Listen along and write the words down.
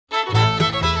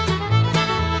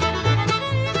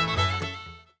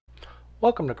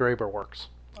Welcome to Werks.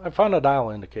 I found a dial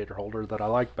indicator holder that I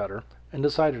like better and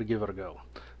decided to give it a go,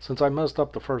 since I messed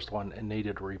up the first one and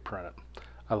needed to reprint it.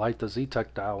 I like the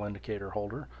Z-Tech dial indicator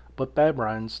holder, but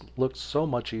Babrine's looks so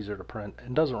much easier to print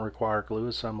and doesn't require glue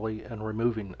assembly and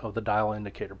removing of the dial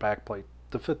indicator backplate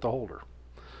to fit the holder.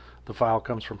 The file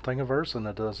comes from Thingiverse and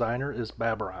the designer is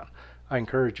Babrine. I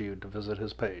encourage you to visit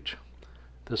his page.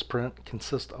 This print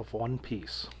consists of one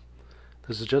piece.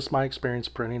 This is just my experience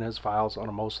printing his files on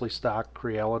a mostly stock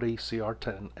Reality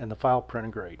CR10, and the file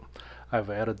printed great. I've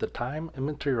added the time and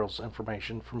materials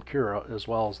information from Cura as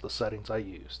well as the settings I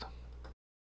used.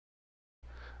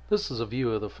 This is a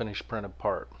view of the finished printed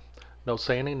part. No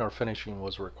sanding or finishing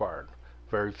was required.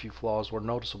 Very few flaws were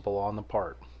noticeable on the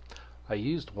part. I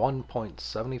used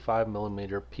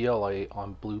 1.75mm PLA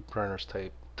on blue printer's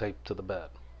tape taped to the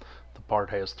bed. The part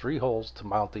has 3 holes to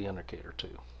mount the indicator to.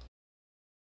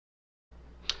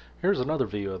 Here's another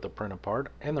view of the printed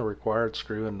part and the required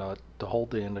screw and nut to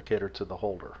hold the indicator to the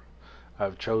holder.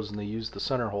 I've chosen to use the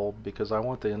center hole because I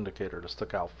want the indicator to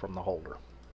stick out from the holder.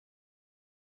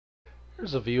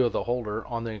 Here's a view of the holder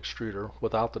on the extruder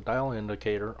without the dial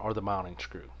indicator or the mounting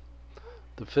screw.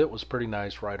 The fit was pretty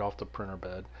nice right off the printer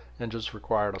bed and just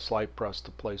required a slight press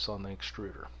to place on the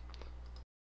extruder.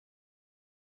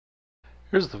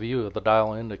 Here's the view of the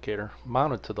dial indicator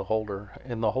mounted to the holder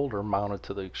and the holder mounted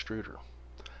to the extruder.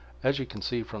 As you can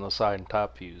see from the side and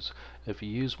top views, if you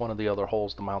use one of the other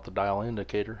holes to mount the dial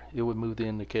indicator, it would move the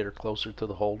indicator closer to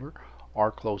the holder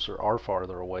or closer or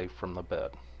farther away from the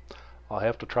bed. I'll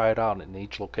have to try it out in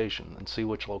each location and see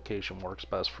which location works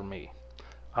best for me.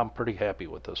 I'm pretty happy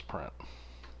with this print.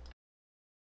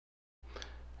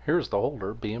 Here's the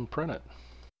holder being printed.